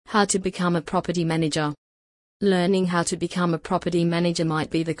How to become a property manager. Learning how to become a property manager might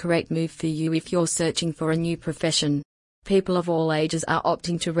be the correct move for you if you're searching for a new profession. People of all ages are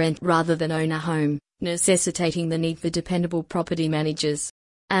opting to rent rather than own a home, necessitating the need for dependable property managers.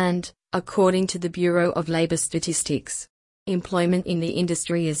 And, according to the Bureau of Labor Statistics, employment in the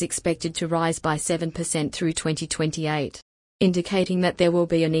industry is expected to rise by 7% through 2028, indicating that there will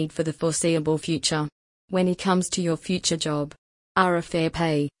be a need for the foreseeable future. When it comes to your future job, are a fair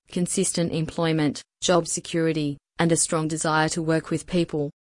pay, consistent employment, job security, and a strong desire to work with people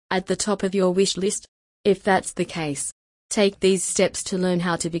at the top of your wish list? If that's the case, take these steps to learn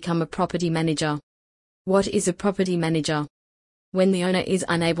how to become a property manager. What is a property manager? When the owner is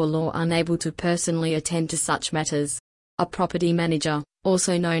unable or unable to personally attend to such matters, a property manager,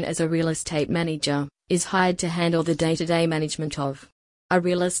 also known as a real estate manager, is hired to handle the day-to-day management of a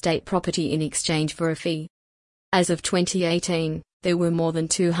real estate property in exchange for a fee. As of 2018, there were more than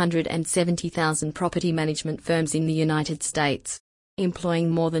 270,000 property management firms in the United States, employing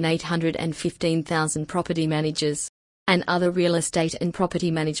more than 815,000 property managers and other real estate and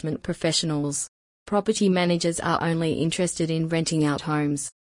property management professionals. Property managers are only interested in renting out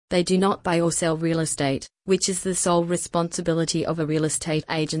homes. They do not buy or sell real estate, which is the sole responsibility of a real estate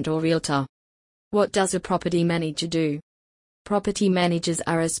agent or realtor. What does a property manager do? Property managers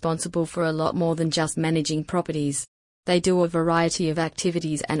are responsible for a lot more than just managing properties. They do a variety of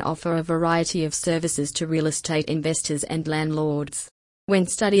activities and offer a variety of services to real estate investors and landlords. When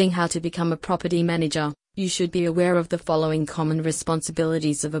studying how to become a property manager, you should be aware of the following common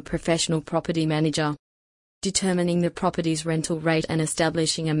responsibilities of a professional property manager. Determining the property's rental rate and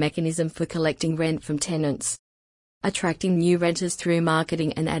establishing a mechanism for collecting rent from tenants. Attracting new renters through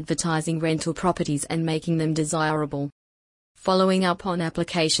marketing and advertising rental properties and making them desirable. Following up on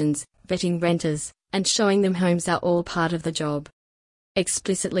applications, vetting renters, and showing them homes are all part of the job.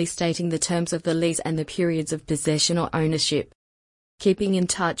 Explicitly stating the terms of the lease and the periods of possession or ownership. Keeping in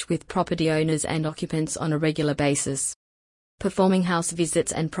touch with property owners and occupants on a regular basis. Performing house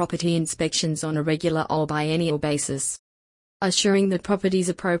visits and property inspections on a regular or biennial basis. Assuring the property's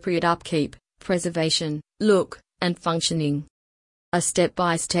appropriate upkeep, preservation, look, and functioning. A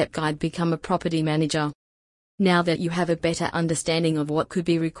step-by-step guide. Become a property manager. Now that you have a better understanding of what could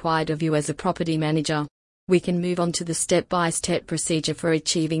be required of you as a property manager, we can move on to the step-by-step procedure for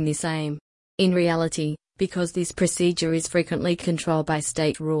achieving this aim. In reality, because this procedure is frequently controlled by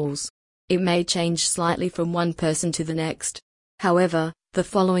state rules, it may change slightly from one person to the next. However, the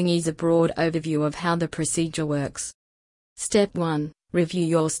following is a broad overview of how the procedure works. Step 1. Review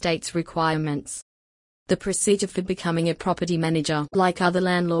your state's requirements. The procedure for becoming a property manager, like other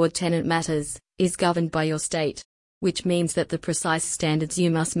landlord-tenant matters, is governed by your state, which means that the precise standards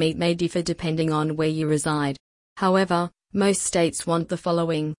you must meet may differ depending on where you reside. However, most states want the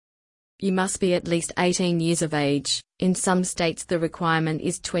following. You must be at least 18 years of age. In some states the requirement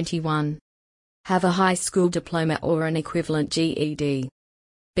is 21. Have a high school diploma or an equivalent GED.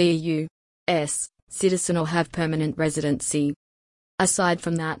 Be a U.S. citizen or have permanent residency. Aside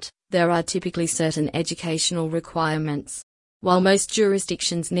from that, there are typically certain educational requirements. While most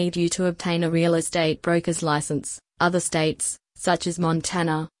jurisdictions need you to obtain a real estate broker's license, other states, such as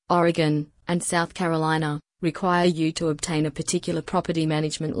Montana, Oregon, and South Carolina, require you to obtain a particular property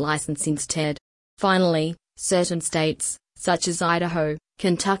management license instead. Finally, certain states, such as Idaho,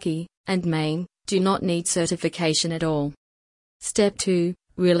 Kentucky, and Maine, do not need certification at all. Step 2.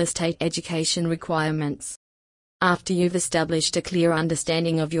 Real estate education requirements. After you've established a clear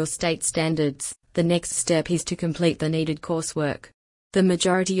understanding of your state standards, the next step is to complete the needed coursework. The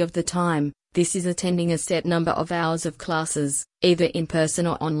majority of the time, this is attending a set number of hours of classes, either in person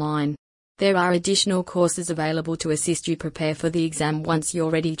or online. There are additional courses available to assist you prepare for the exam once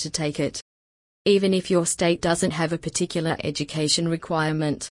you're ready to take it. Even if your state doesn't have a particular education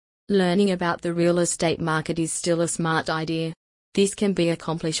requirement, learning about the real estate market is still a smart idea. This can be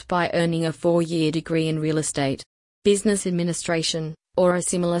accomplished by earning a 4-year degree in real estate, business administration, or a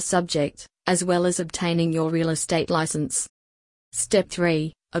similar subject, as well as obtaining your real estate license. Step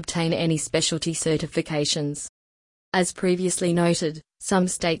 3. Obtain any specialty certifications. As previously noted, some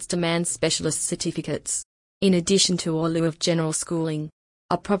states demand specialist certificates. In addition to or lieu of general schooling,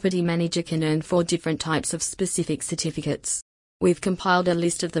 a property manager can earn 4 different types of specific certificates. We've compiled a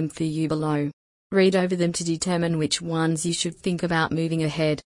list of them for you below. Read over them to determine which ones you should think about moving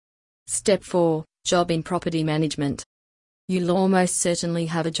ahead. Step 4. Job in property management. You'll almost certainly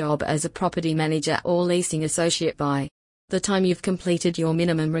have a job as a property manager or leasing associate by the time you've completed your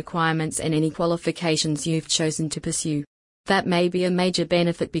minimum requirements and any qualifications you've chosen to pursue. That may be a major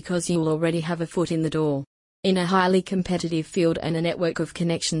benefit because you'll already have a foot in the door. in a highly competitive field and a network of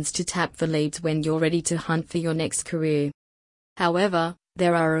connections to tap for leads when you're ready to hunt for your next career. However,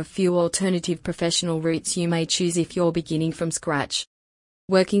 there are a few alternative professional routes you may choose if you're beginning from scratch.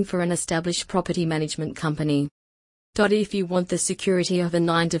 Working for an established property management company. If you want the security of a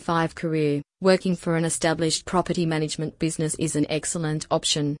 9-to-5 career, working for an established property management business is an excellent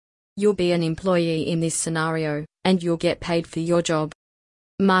option. You'll be an employee in this scenario, and you'll get paid for your job.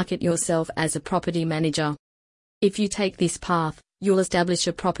 Market yourself as a property manager. If you take this path, you'll establish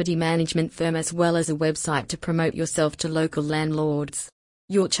a property management firm as well as a website to promote yourself to local landlords.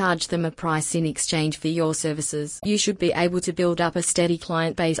 You'll charge them a price in exchange for your services. You should be able to build up a steady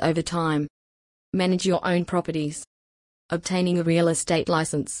client base over time. Manage your own properties. Obtaining a real estate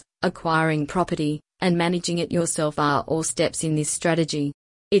license, acquiring property, and managing it yourself are all steps in this strategy.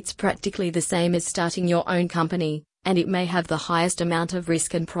 It's practically the same as starting your own company, and it may have the highest amount of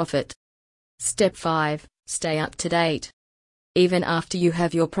risk and profit. Step 5. Stay up to date. Even after you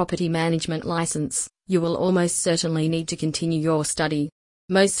have your property management license, you will almost certainly need to continue your study.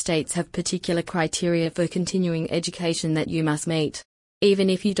 Most states have particular criteria for continuing education that you must meet. Even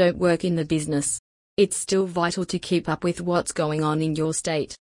if you don't work in the business, it's still vital to keep up with what's going on in your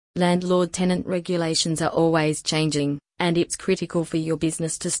state. Landlord-tenant regulations are always changing, and it's critical for your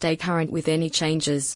business to stay current with any changes.